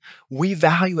mug, we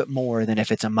value it more than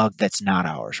if it's a mug that's not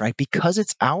ours, right? Because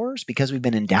it's ours, because we've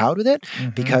been endowed with it,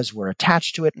 because we're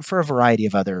attached to it, and for a variety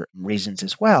of other reasons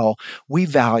as well, we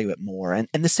value it more. And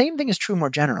the same thing is true more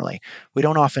generally. We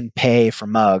don't often pay for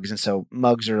mugs, and so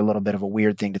mugs are a little bit of a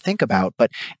weird thing to think about.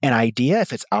 But an idea,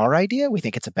 if it's our idea, we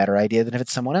think it's a better idea than if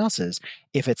it's someone else's.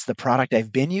 If it's the product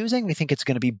I've been using, we think it's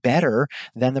going to be better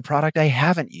than the product I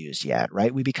haven't used yet,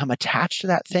 right? We become attached to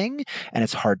that thing, and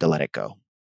it's hard to let it go.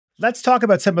 Let's talk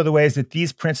about some of the ways that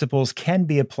these principles can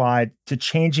be applied to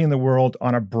changing the world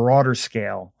on a broader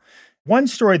scale. One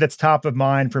story that's top of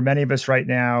mind for many of us right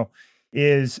now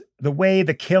is the way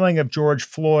the killing of George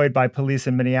Floyd by police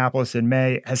in Minneapolis in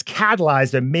May has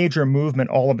catalyzed a major movement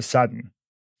all of a sudden.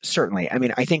 Certainly. I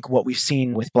mean, I think what we've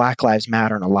seen with Black Lives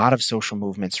Matter and a lot of social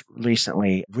movements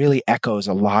recently really echoes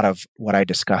a lot of what I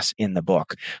discuss in the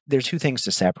book. There's two things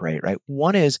to separate, right?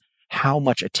 One is how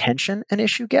much attention an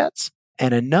issue gets,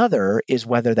 and another is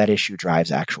whether that issue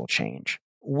drives actual change.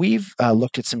 We've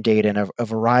looked at some data in a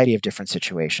variety of different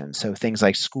situations. So things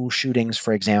like school shootings,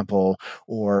 for example,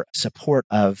 or support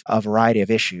of a variety of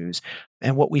issues.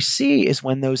 And what we see is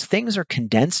when those things are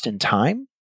condensed in time,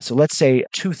 so let's say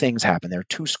two things happen. There are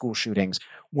two school shootings.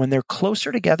 When they're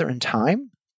closer together in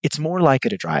time, it's more likely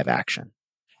to drive action.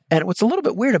 And what's a little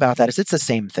bit weird about that is it's the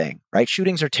same thing, right?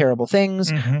 Shootings are terrible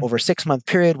things. Over a 6-month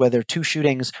period, whether 2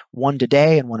 shootings, one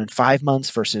today and one in 5 months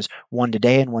versus one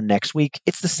today and one next week,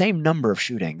 it's the same number of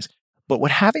shootings. But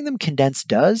what having them condensed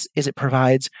does is it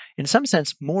provides, in some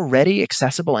sense, more ready,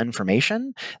 accessible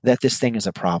information that this thing is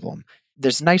a problem.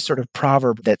 There's a nice sort of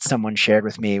proverb that someone shared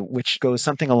with me, which goes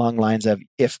something along the lines of,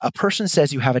 if a person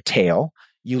says you have a tail,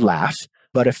 you laugh.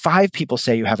 But if 5 people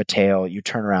say you have a tail, you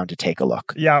turn around to take a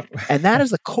look. Yeah. And that is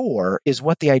the core, is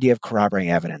what the idea of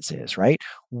corroborating evidence is, right?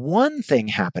 One thing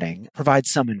happening provides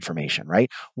some information,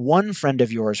 right? One friend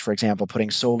of yours, for example,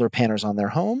 putting solar panels on their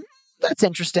home, that's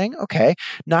interesting. Okay.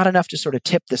 Not enough to sort of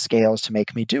tip the scales to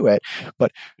make me do it.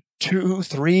 But 2,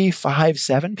 3, 5,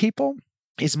 7 people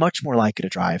is much more likely to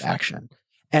drive action.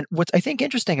 And what's I think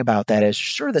interesting about that is,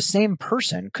 sure, the same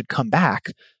person could come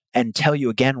back and tell you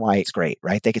again why it's great,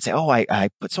 right? They could say, oh, I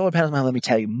put solar panels on my, let me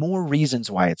tell you more reasons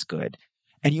why it's good.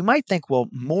 And you might think, well,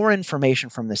 more information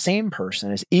from the same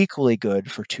person is equally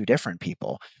good for 2 different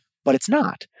people. But it's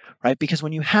not, right? Because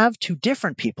when you have 2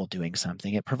 different people doing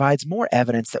something, it provides more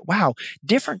evidence that, wow,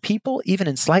 different people, even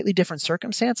in slightly different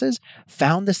circumstances,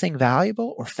 found this thing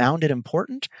valuable or found it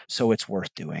important, so it's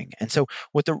worth doing. And so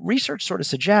what the research sort of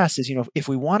suggests is, if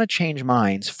we want to change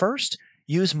minds, first,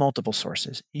 use multiple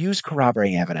sources, use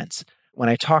corroborating evidence. When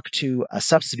I talk to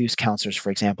substance abuse counselors,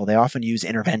 for example, they often use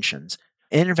interventions.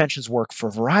 Interventions work for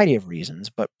a variety of reasons,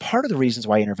 but part of the reasons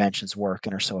why interventions work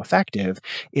and are so effective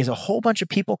is a whole bunch of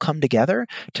people come together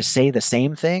to say the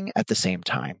same thing at the same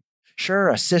time. Sure,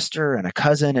 a sister and a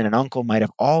cousin and an uncle might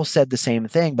have all said the same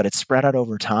thing, but it's spread out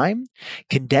over time.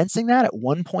 Condensing that at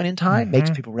one point in time makes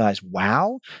people realize,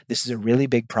 wow, this is a really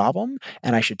big problem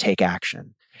and I should take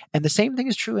action. And the same thing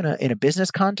is true in a business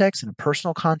context, in a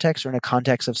personal context, or in a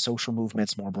context of social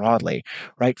movements more broadly,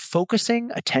 right?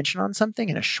 Focusing attention on something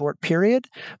in a short period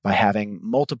by having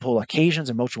multiple occasions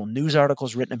and multiple news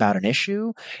articles written about an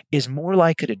issue is more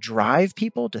likely to drive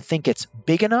people to think it's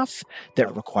big enough that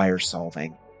it requires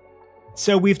solving.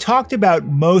 So we've talked about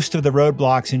most of the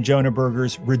roadblocks in Jonah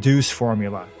Berger's reduce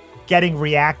formula: getting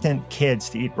reactant kids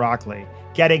to eat broccoli,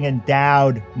 getting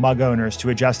endowed mug owners to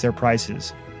adjust their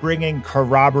prices, bringing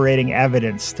corroborating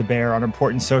evidence to bear on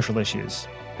important social issues.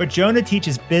 But Jonah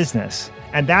teaches business,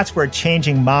 and that's where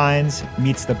changing minds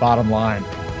meets the bottom line.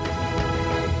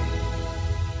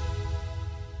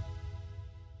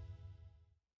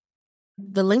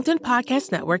 The LinkedIn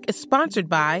Podcast Network is sponsored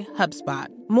by HubSpot.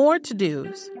 More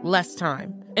to-dos, less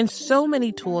time, and so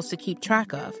many tools to keep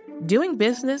track of. Doing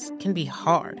business can be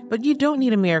hard, but you don't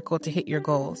need a miracle to hit your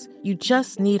goals. You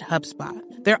just need HubSpot.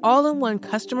 Their all-in-one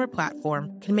customer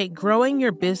platform can make growing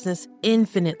your business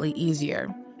infinitely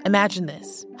easier. Imagine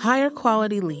this: higher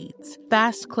quality leads,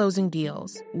 fast closing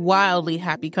deals, wildly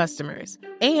happy customers,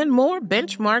 and more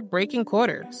benchmark-breaking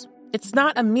quarters. It's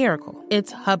not a miracle,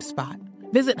 it's HubSpot.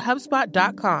 Visit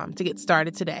HubSpot.com to get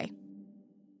started today.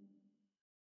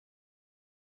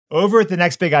 Over at the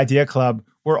Next Big Idea Club,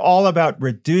 we're all about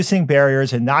reducing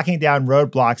barriers and knocking down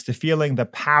roadblocks to feeling the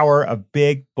power of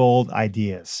big, bold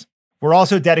ideas. We're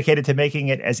also dedicated to making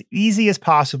it as easy as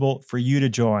possible for you to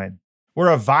join.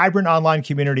 We're a vibrant online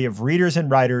community of readers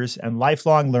and writers and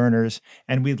lifelong learners,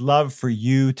 and we'd love for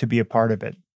you to be a part of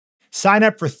it. Sign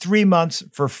up for 3 months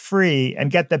for free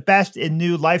and get the best in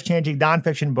new life-changing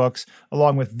nonfiction books,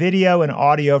 along with video and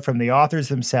audio from the authors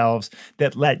themselves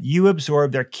that let you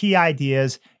absorb their key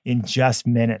ideas in just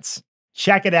minutes.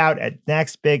 Check it out at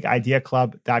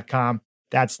nextbigideaclub.com.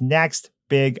 That's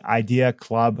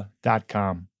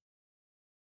nextbigideaclub.com.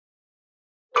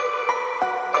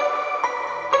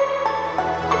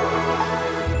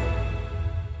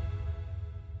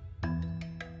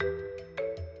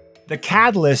 The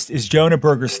Catalyst is Jonah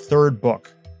Berger's third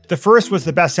book. The first was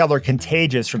the bestseller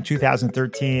Contagious from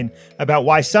 2013, about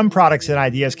why some products and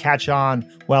ideas catch on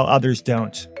while others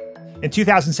don't. In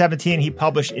 2017, he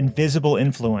published Invisible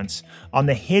Influence, on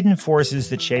the hidden forces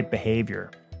that shape behavior.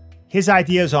 His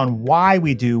ideas on why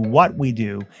we do what we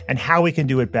do and how we can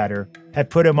do it better have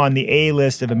put him on the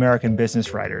A-list of American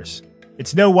business writers.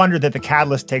 It's no wonder that The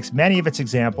Catalyst takes many of its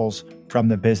examples from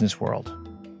the business world.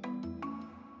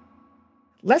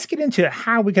 Let's get into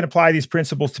how we can apply these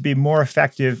principles to be more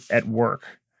effective at work.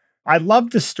 I love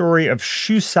the story of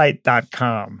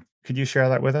shoesite.com. Could you share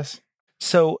that with us?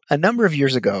 So a number of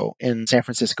years ago in San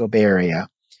Francisco Bay Area,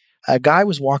 a guy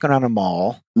was walking on a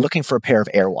mall looking for a pair of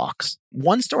Airwalks.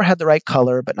 One store had the right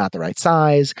color, but not the right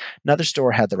size. Another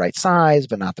store had the right size,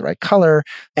 but not the right color.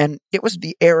 And it was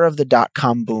the era of the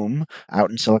dot-com boom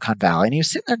out in Silicon Valley. And he was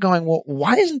sitting there going, well,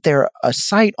 why isn't there a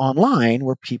site online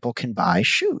where people can buy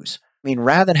shoes? I mean,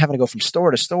 rather than having to go from store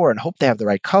to store and hope they have the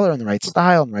right color and the right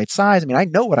style and the right size, I mean, I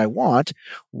know what I want.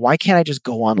 Why can't I just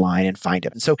go online and find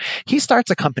it? And so he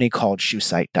starts a company called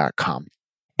shoesite.com.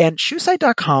 And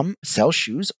shoesite.com sells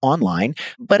shoes online,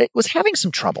 but it was having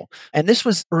some trouble. And this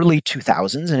was early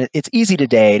 2000s. And it's easy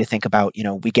today to think about,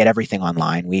 we get everything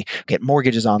online. We get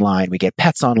mortgages online. We get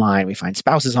pets online. We find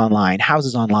spouses online,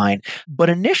 houses online. But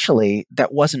initially,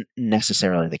 that wasn't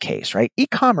necessarily the case, right?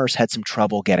 E-commerce had some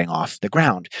trouble getting off the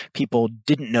ground. People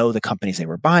didn't know the companies they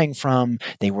were buying from.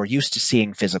 They were used to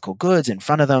seeing physical goods in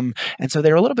front of them. And so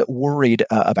they were a little bit worried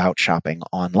about shopping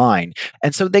online.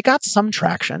 And so they got some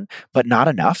traction, but not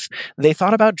enough. They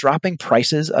thought about dropping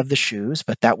prices of the shoes,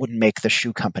 but that wouldn't make the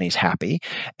shoe companies happy.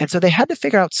 And so they had to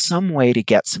figure out some way to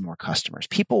get some more customers.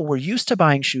 People were used to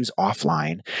buying shoes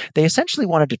offline. They essentially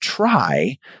wanted to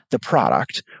try the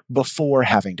product before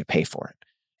having to pay for it.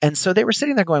 And so they were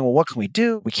sitting there going, well, what can we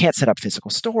do? We can't set up physical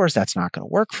stores. That's not going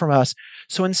to work for us.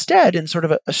 So instead, in sort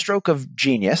of a stroke of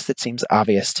genius that seems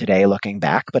obvious today looking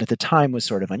back, but at the time was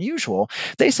sort of unusual,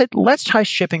 they said, let's try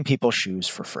shipping people shoes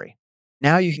for free.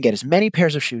 Now you can get as many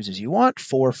pairs of shoes as you want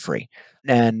for free.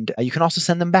 And you can also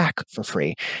send them back for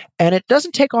free. And it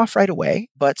doesn't take off right away,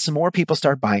 but some more people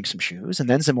start buying some shoes, and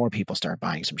then some more people start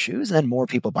buying some shoes, and then more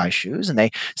people buy shoes, and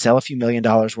they sell a few $1 million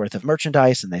worth of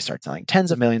merchandise, and they start selling tens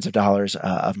of millions of dollars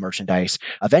of merchandise.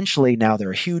 Eventually, now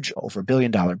they're a huge, over $1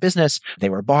 billion business. They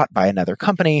were bought by another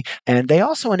company, and they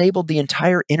also enabled the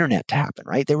entire internet to happen,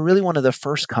 right? They were really one of the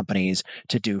first companies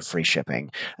to do free shipping.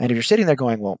 And if you're sitting there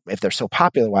going, well, if they're so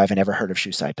popular, why have I never heard heard of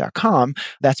shoesite.com,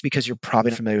 that's because you're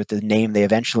probably familiar with the name they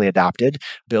eventually adopted,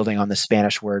 building on the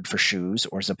Spanish word for shoes,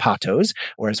 or zapatos,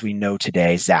 or as we know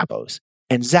today, Zappos.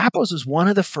 And Zappos was one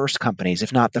of the first companies,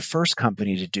 if not the first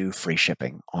company, to do free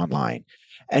shipping online.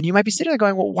 And you might be sitting there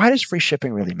going, well, why does free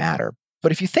shipping really matter?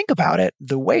 But if you think about it,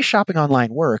 the way shopping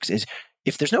online works is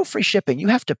if there's no free shipping, you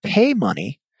have to pay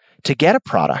money to get a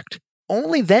product.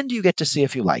 Only then do you get to see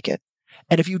if you like it.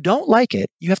 And if you don't like it,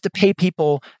 you have to pay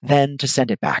people then to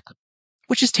send it back,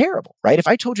 which is terrible, right? If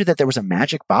I told you that there was a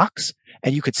magic box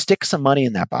and you could stick some money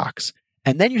in that box,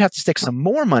 and then you'd have to stick some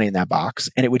more money in that box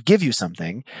and it would give you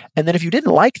something. And then if you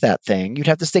didn't like that thing, you'd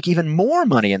have to stick even more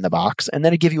money in the box and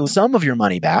then it'd give you some of your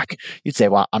money back. You'd say,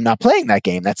 well, I'm not playing that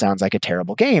game. That sounds like a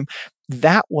terrible game.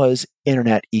 That was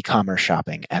internet e-commerce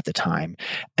shopping at the time.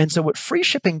 And so what free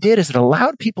shipping did is it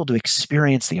allowed people to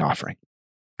experience the offering.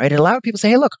 Right? It allowed people to say,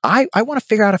 hey, look, I want to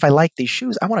figure out if I like these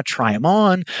shoes. I want to try them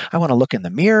on. I want to look in the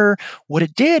mirror. What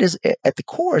it did is, at the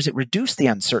core, is it reduced the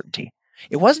uncertainty.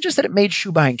 It wasn't just that it made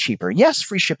shoe buying cheaper. Yes,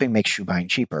 free shipping makes shoe buying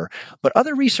cheaper, but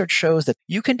other research shows that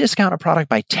you can discount a product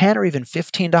by $10 or even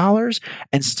 $15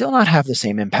 and still not have the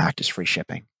same impact as free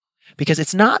shipping. Because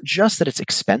it's not just that it's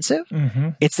expensive,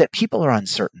 it's that people are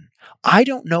uncertain. I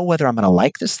don't know whether I'm going to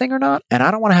like this thing or not, and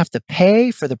I don't want to have to pay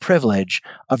for the privilege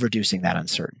of reducing that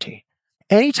uncertainty.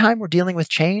 Anytime we're dealing with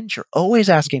change, you're always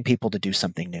asking people to do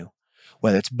something new.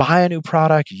 Whether it's buy a new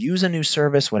product, use a new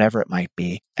service, whatever it might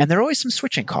be. And there are always some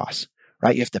switching costs.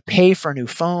 Right? You have to pay for a new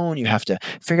phone. You have to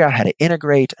figure out how to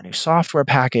integrate a new software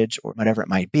package or whatever it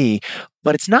might be.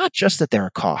 But it's not just that there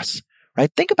are costs, right?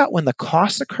 Think about when the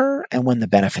costs occur and when the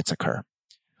benefits occur.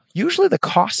 Usually the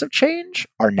costs of change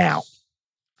are now.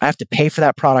 I have to pay for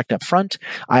that product up front.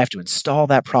 I have to install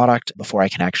that product before I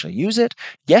can actually use it.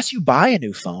 Yes, you buy a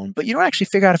new phone, but you don't actually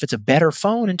figure out if it's a better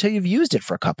phone until you've used it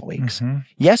for a couple weeks.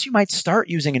 Yes, you might start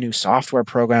using a new software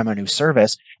program, a new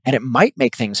service, and it might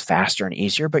make things faster and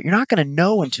easier, but you're not going to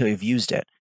know until you've used it.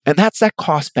 And that's that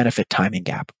cost-benefit timing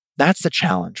gap. That's the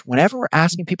challenge. Whenever we're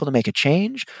asking people to make a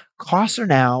change, costs are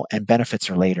now and benefits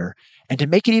are later. And to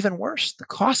make it even worse, the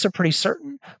costs are pretty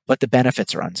certain, but the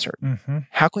benefits are uncertain.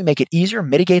 How can we make it easier,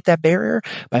 mitigate that barrier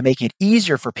by making it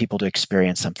easier for people to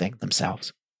experience something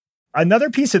themselves? Another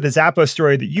piece of the Zappos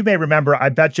story that you may remember, I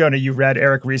bet, Jonah, you read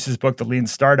Eric Ries's book, The Lean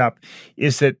Startup,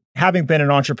 is that having been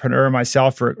an entrepreneur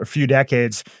myself for a few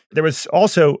decades, there was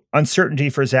also uncertainty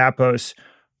for Zappos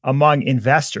among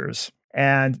investors.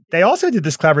 And they also did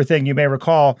this clever thing, you may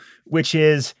recall, which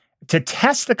is to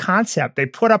test the concept. They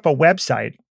put up a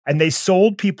website and they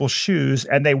sold people shoes,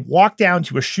 and they walked down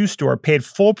to a shoe store, paid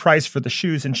full price for the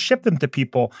shoes, and shipped them to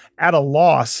people at a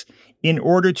loss in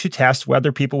order to test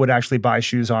whether people would actually buy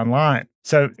shoes online.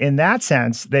 So in that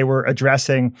sense, they were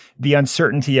addressing the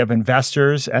uncertainty of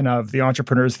investors and of the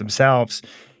entrepreneurs themselves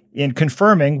in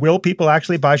confirming, will people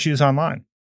actually buy shoes online?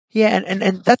 Yeah,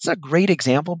 and that's a great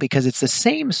example because it's the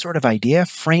same sort of idea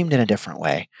framed in a different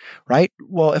way, right?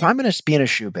 Well, if I'm going to be in a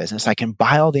shoe business, I can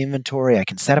buy all the inventory, I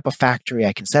can set up a factory,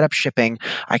 I can set up shipping,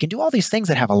 I can do all these things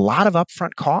that have a lot of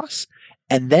upfront costs,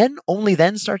 and then only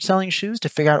then start selling shoes to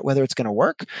figure out whether it's going to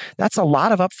work. That's a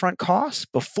lot of upfront costs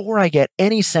before I get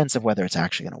any sense of whether it's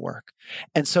actually going to work.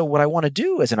 And so what I want to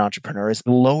do as an entrepreneur is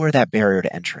lower that barrier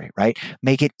to entry, right?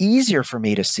 Make it easier for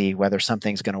me to see whether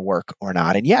something's going to work or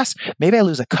not. And yes, maybe I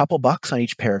lose a couple bucks on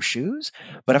each pair of shoes,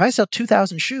 but if I sell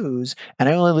 2,000 shoes and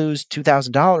I only lose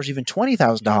 $2,000, even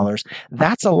 $20,000,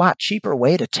 that's a lot cheaper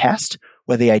way to test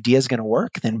whether the idea is going to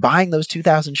work than buying those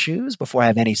 2,000 shoes before I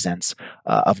have any sense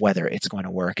of whether it's going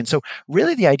to work. And so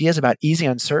really the ideas about easy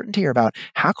uncertainty are about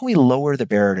how can we lower the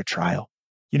barrier to trial?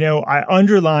 You know, I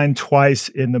underlined twice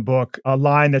in the book a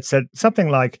line that said something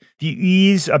like, the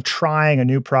ease of trying a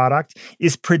new product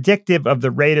is predictive of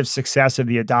the rate of success of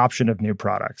the adoption of new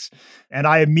products. And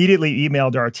I immediately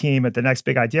emailed our team at the Next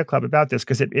Big Idea Club about this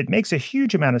because it makes a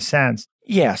huge amount of sense.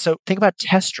 Yeah, so think about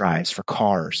test drives for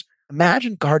cars.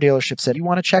 Imagine car dealership said, you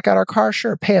want to check out our car?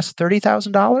 Sure, pay us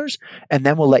 $30,000 and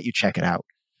then we'll let you check it out.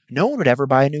 No one would ever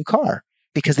buy a new car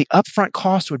because the upfront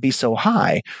cost would be so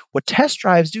high. What test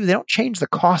drives do, they don't change the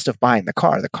cost of buying the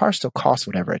car. The car still costs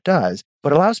whatever it does,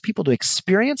 but allows people to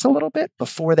experience a little bit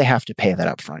before they have to pay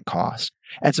that upfront cost.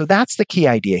 And so that's the key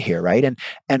idea here, right? And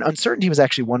uncertainty was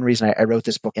actually one reason I wrote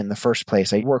this book in the first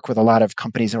place. I work with a lot of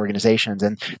companies and organizations,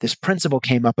 and this principle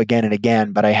came up again and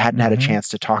again, but I hadn't had a chance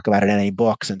to talk about it in any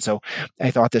books. And so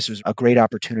I thought this was a great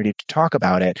opportunity to talk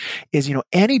about it. Is, you know,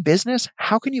 any business,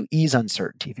 how can you ease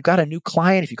uncertainty? If you've got a new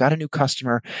client, if you've got a new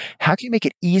customer, how can you make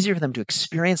it easier for them to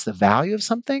experience the value of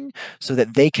something so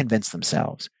that they convince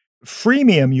themselves?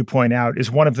 freemium, you point out,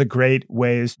 is one of the great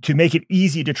ways to make it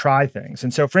easy to try things.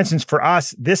 And so, for instance, for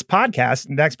us, this podcast,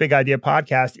 Next Big Idea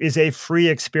podcast, is a free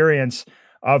experience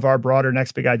of our broader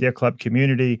Next Big Idea Club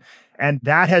community. And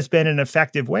that has been an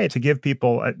effective way to give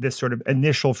people this sort of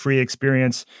initial free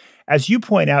experience. As you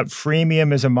point out,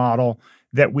 freemium is a model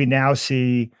that we now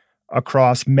see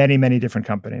across many, many different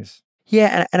companies.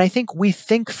 Yeah, and I think we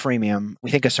think freemium,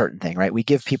 we think a certain thing, right? We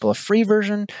give people a free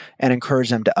version and encourage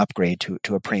them to upgrade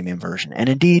to a premium version. And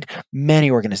indeed, many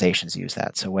organizations use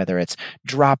that. So whether it's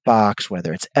Dropbox,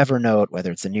 whether it's Evernote, whether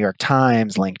it's the New York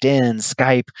Times, LinkedIn,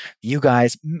 Skype, you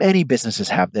guys, many businesses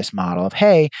have this model of,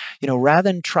 hey, rather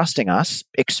than trusting us,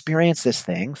 experience this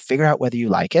thing, figure out whether you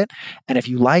like it. And if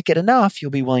you like it enough,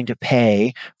 you'll be willing to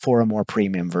pay for a more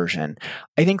premium version.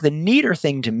 I think the neater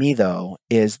thing to me, though,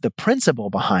 is the principle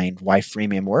behind why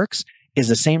freemium works is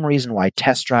the same reason why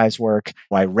test drives work,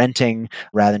 why renting,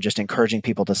 rather than just encouraging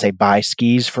people to say buy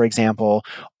skis, for example.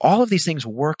 All of these things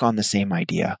work on the same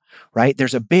idea, right?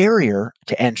 There's a barrier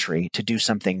to entry to do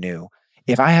something new.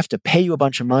 If I have to pay you a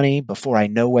bunch of money before I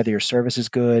know whether your service is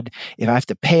good, if I have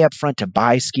to pay up front to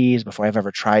buy skis before I've ever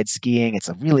tried skiing, it's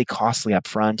a really costly up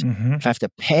front. Mm-hmm. If I have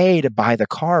to pay to buy the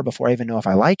car before I even know if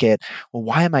I like it, well,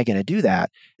 why am I going to do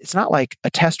that? It's not like a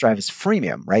test drive is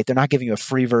freemium, right? They're not giving you a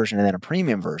free version and then a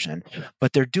premium version,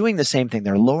 but they're doing the same thing.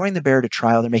 They're lowering the barrier to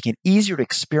trial. They're making it easier to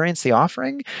experience the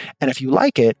offering. And if you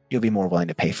like it, you'll be more willing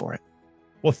to pay for it.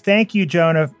 Well, thank you,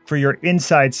 Jonah, for your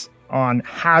insights on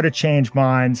how to change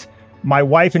minds. My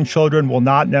wife and children will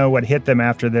not know what hit them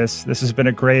after this. This has been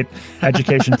a great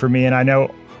education for me, and I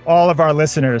know all of our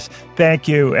listeners. Thank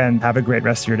you, and have a great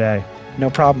rest of your day. No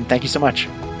problem. Thank you so much.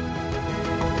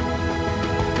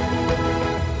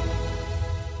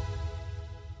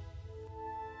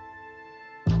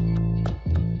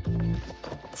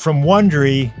 From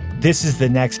Wondery, this is The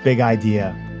Next Big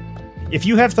Idea. If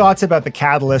you have thoughts about The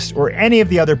Catalyst or any of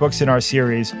the other books in our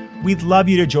series, we'd love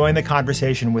you to join the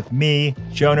conversation with me,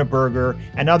 Jonah Berger,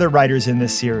 and other writers in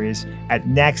this series at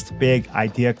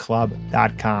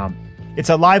nextbigideaclub.com. It's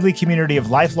a lively community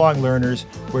of lifelong learners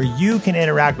where you can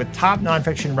interact with top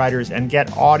nonfiction writers and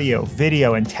get audio,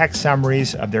 video, and text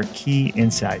summaries of their key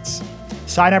insights.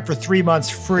 Sign up for 3 months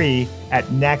free at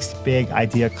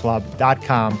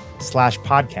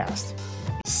nextbigideaclub.com/podcast.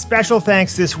 Special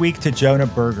thanks this week to Jonah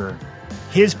Berger.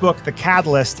 His book, The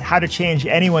Catalyst, How to Change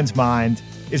Anyone's Mind,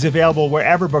 is available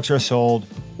wherever books are sold,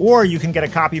 or you can get a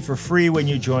copy for free when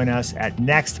you join us at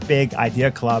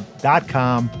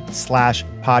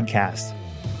nextbigideaclub.com/podcast.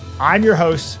 I'm your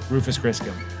host, Rufus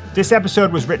Griscom. This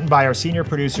episode was written by our senior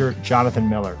producer, Jonathan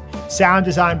Miller. Sound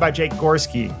designed by Jake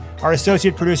Gorski. Our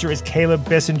associate producer is Caleb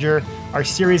Bissinger. Our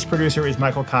series producer is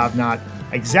Michael Kovnat.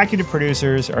 Executive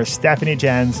producers are Stephanie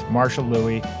Jens, Marshall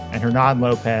Louie, and Hernan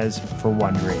Lopez for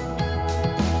Wondery.